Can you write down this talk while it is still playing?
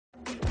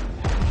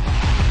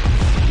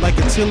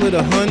Attila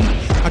the Hun,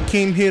 I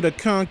came here to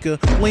conquer.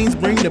 Lanes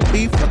bring the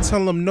beef, I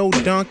tell them no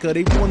donker.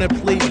 They wanna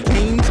play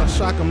games, I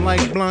shock them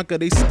like Blanca.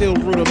 They still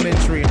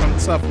rudimentary, I'm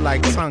tough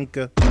like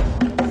Tonka.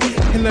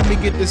 And let me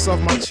get this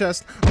off my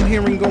chest. I'm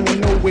hearing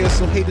going nowhere,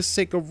 so haters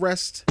take a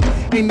rest.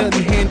 Ain't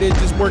nothing handed,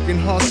 just working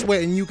hard,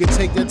 sweating. You can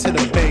take that to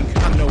the bank.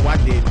 I know I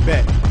did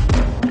bet.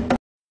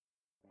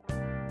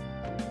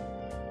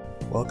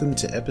 Welcome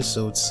to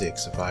episode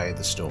 6 of Eye of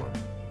the Storm.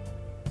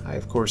 I,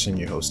 of course, am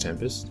your host,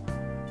 Tempestt.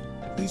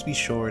 Please be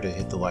sure to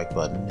hit the like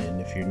button, and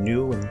if you're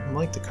new and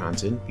like the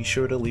content, be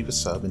sure to leave a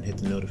sub and hit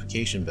the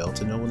notification bell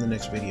to know when the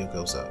next video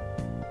goes up.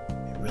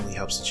 It really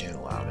helps the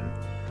channel out, and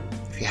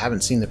if you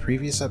haven't seen the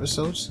previous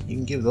episodes, you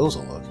can give those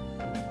a look.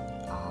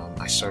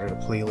 I started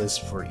a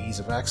playlist for ease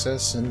of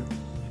access, and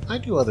I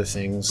do other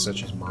things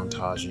such as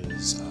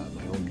montages,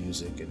 my own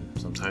music,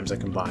 and sometimes I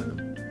combine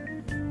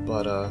them.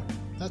 But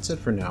that's it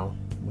for now.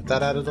 With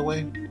that out of the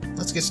way,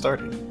 let's get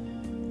started.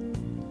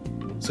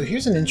 So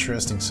here's an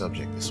interesting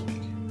subject this week.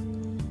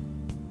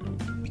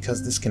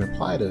 Because this can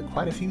apply to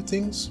quite a few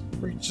things,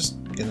 we're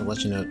just going to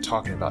let you know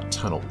talking about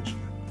tunnel vision.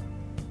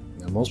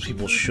 Now most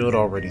people should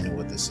already know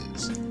what this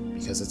is,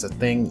 because it's a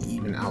thing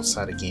even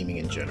outside of gaming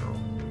in general.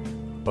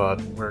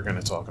 But we're going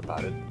to talk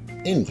about it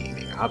in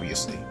gaming,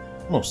 obviously,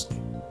 mostly.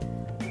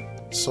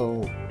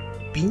 So,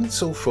 being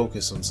so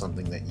focused on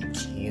something that you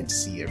can't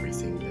see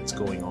everything that's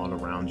going on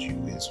around you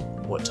is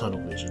what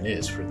tunnel vision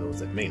is for those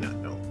that may not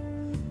know.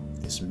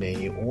 This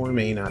may or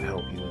may not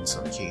help you in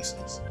some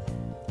cases.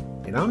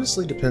 It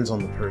honestly depends on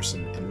the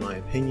person, in my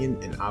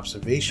opinion and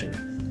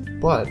observation,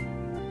 but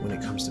when it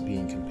comes to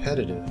being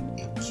competitive,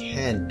 it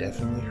can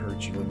definitely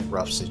hurt you in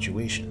rough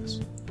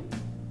situations.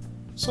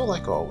 So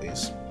like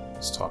always,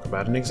 let's talk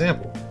about an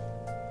example.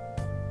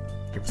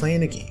 You're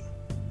playing a game,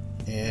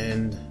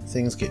 and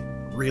things get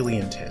really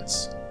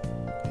intense,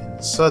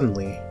 and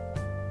suddenly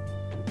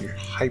you're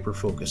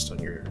hyper-focused on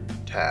your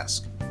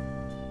task.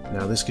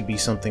 Now this could be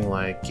something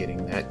like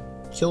getting that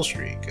kill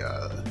streak,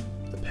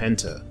 the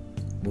penta,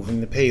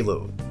 moving the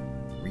payload,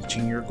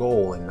 reaching your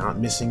goal and not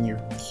missing your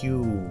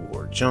Q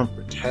or jump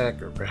or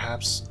tech, or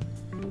perhaps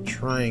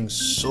trying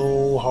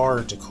so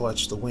hard to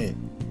clutch the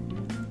win.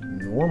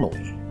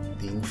 Normally,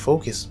 being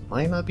focused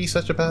might not be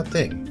such a bad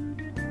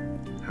thing.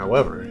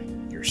 However,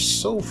 you're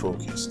so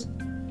focused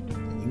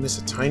and you miss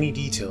a tiny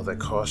detail that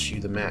costs you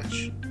the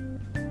match.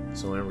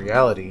 So in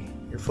reality,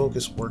 your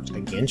focus worked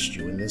against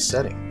you in this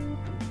setting.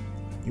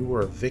 You were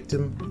a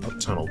victim of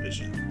tunnel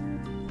vision.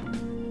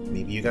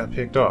 Maybe you got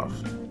picked off,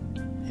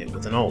 hit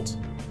with an ult,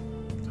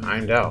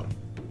 timed out,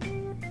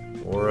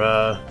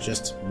 or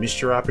just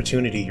missed your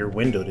opportunity, your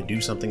window to do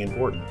something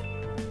important.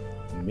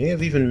 You may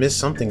have even missed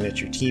something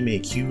that your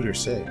teammate cued or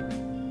said.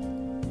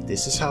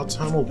 This is how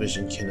tunnel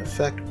vision can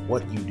affect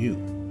what you do.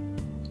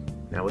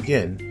 Now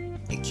again,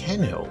 it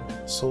can help,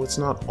 so it's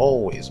not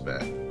always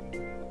bad.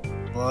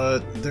 But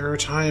there are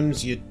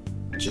times you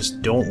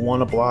just don't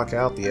want to block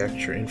out the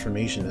extra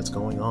information that's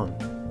going on.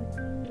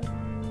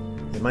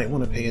 You might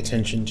want to pay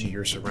attention to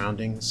your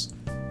surroundings,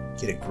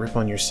 get a grip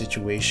on your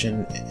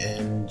situation,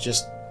 and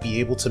just be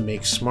able to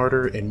make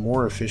smarter and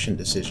more efficient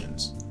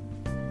decisions.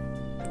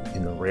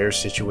 In the rare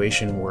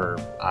situation where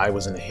I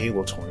was in a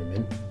Halo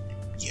tournament,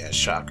 yeah,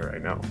 shocker, I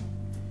know,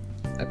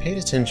 I paid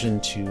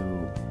attention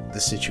to the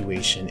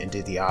situation and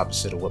did the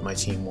opposite of what my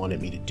team wanted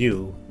me to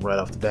do right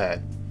off the bat,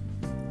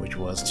 which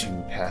was to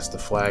pass the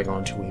flag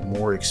on to a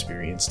more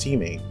experienced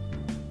teammate.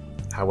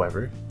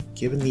 However,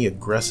 given the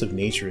aggressive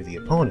nature of the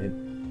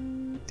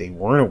opponent, they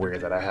weren't aware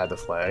that I had the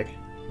flag,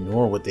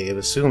 nor would they have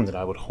assumed that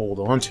I would hold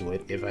on to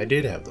it if I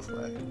did have the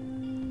flag.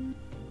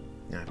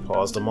 I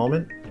paused a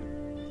moment,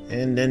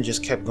 and then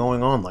just kept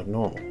going on like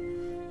normal.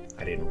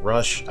 I didn't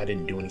rush, I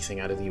didn't do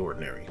anything out of the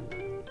ordinary.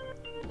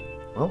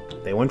 Well,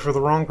 they went for the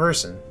wrong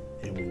person,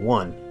 and we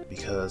won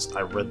because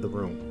I read the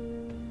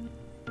room.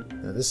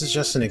 Now this is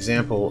just an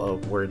example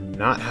of where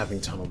not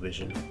having tunnel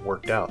vision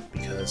worked out,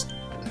 because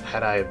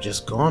had I have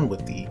just gone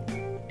with the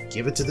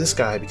give it to this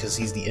guy because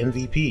he's the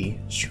MVP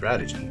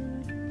strategy,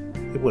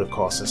 it would have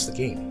cost us the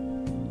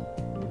game.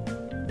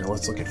 Now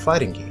let's look at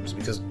fighting games,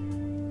 because,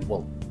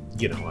 well,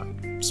 you know,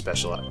 I'm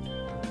special.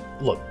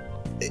 Look,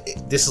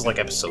 this is like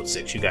episode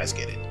 6, you guys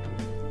get it.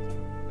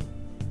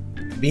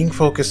 Being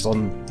focused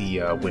on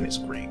the win is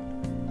great,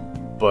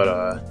 but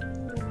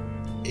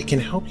it can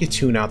help you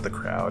tune out the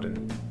crowd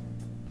and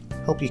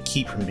help you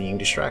keep from being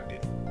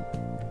distracted.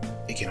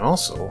 It can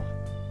also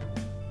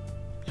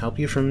help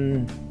you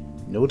from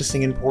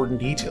noticing important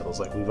details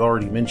like we've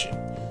already mentioned.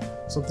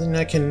 Something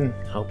that can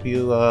help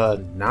you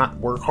not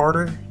work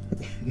harder.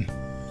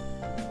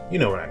 You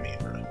know what I mean,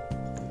 bro.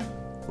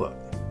 Look,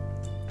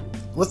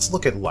 let's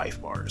look at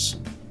life bars.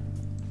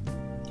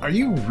 Are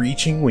you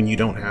reaching when you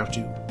don't have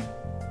to?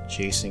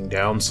 Chasing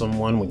down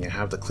someone when you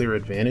have the clear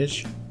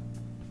advantage?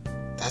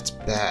 That's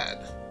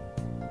bad.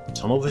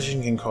 Tunnel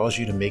vision can cause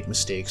you to make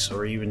mistakes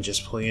or even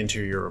just play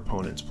into your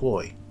opponent's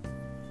ploy.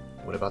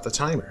 What about the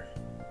timer?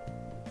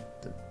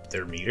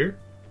 Their meter?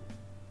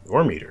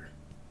 Your meter?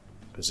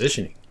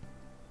 Positioning?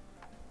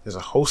 There's a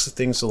host of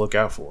things to look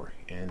out for,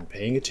 and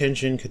paying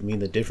attention could mean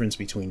the difference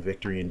between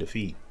victory and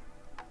defeat.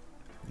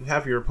 You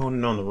have your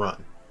opponent on the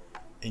run,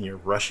 and you're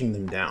rushing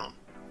them down.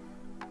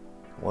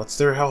 What's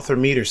their health or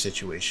meter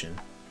situation?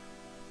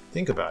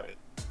 Think about it.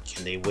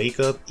 Can they wake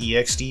up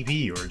EX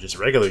DP or just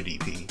regular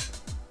DP?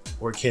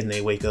 Or can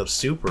they wake up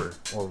Super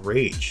or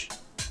Rage?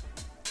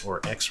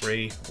 Or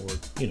X-Ray or,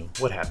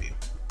 what have you.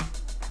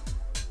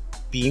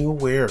 Being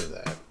aware of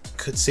that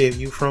could save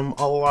you from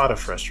a lot of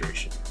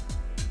frustration.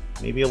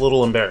 Maybe a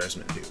little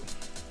embarrassment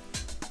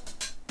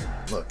too.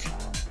 Look,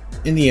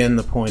 in the end,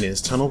 the point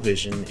is tunnel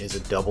vision is a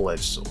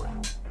double-edged sword.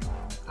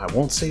 I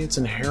won't say it's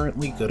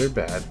inherently good or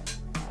bad,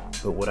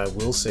 but what I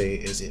will say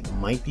is it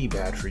might be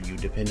bad for you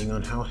depending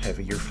on how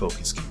heavy your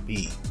focus can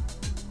be.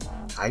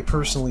 I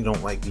personally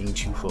don't like being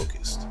too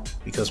focused,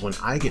 because when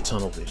I get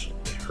tunnel vision,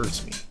 it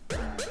hurts me.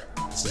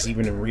 This is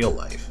even in real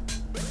life.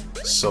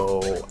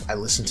 So I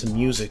listen to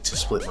music to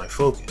split my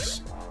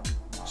focus.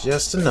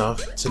 Just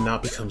enough to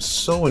not become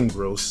so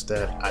engrossed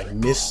that I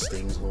miss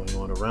things going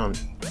on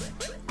around me.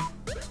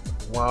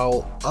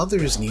 While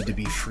others need to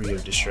be free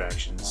of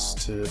distractions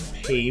to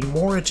pay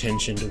more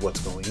attention to what's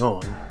going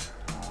on.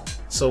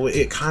 So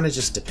it kind of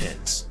just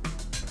depends.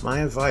 My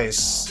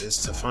advice is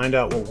to find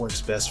out what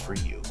works best for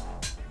you.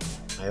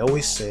 I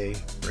always say,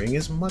 bring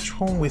as much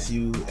home with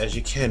you as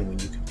you can when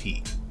you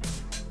compete.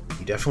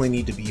 You definitely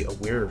need to be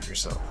aware of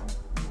yourself.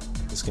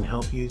 This can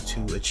help you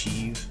to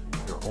achieve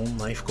your own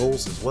life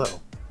goals as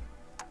well.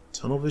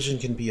 Tunnel vision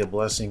can be a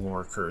blessing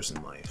or a curse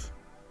in life,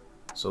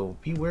 so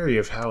be wary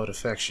of how it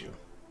affects you,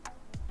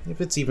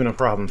 if it's even a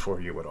problem for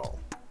you at all.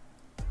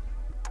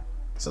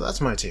 So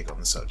that's my take on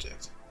the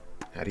subject.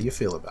 How do you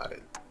feel about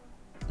it?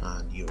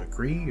 Do you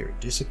agree or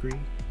disagree?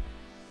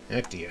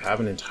 Heck, do you have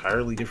an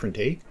entirely different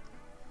take?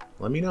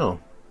 Let me know.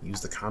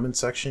 Use the comment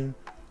section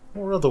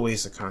or other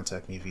ways to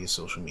contact me via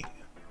social media.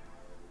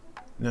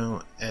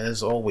 Now,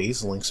 as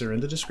always, links are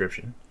in the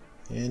description,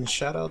 and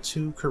shout out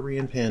to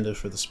Korean Panda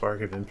for the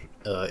spark of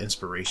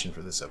inspiration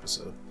for this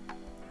episode.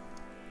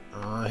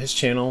 His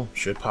channel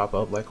should pop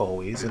up like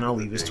always, and I'll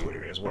leave his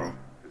Twitter as well.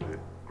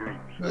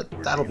 But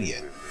that'll be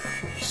it.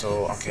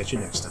 So I'll catch you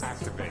next time.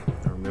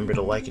 Now remember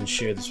to like and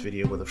share this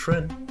video with a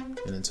friend,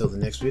 and until the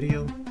next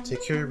video,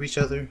 take care of each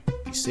other,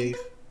 be safe,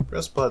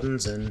 press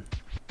buttons, and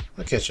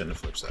I'll catch you on the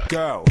flip side.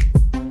 Go!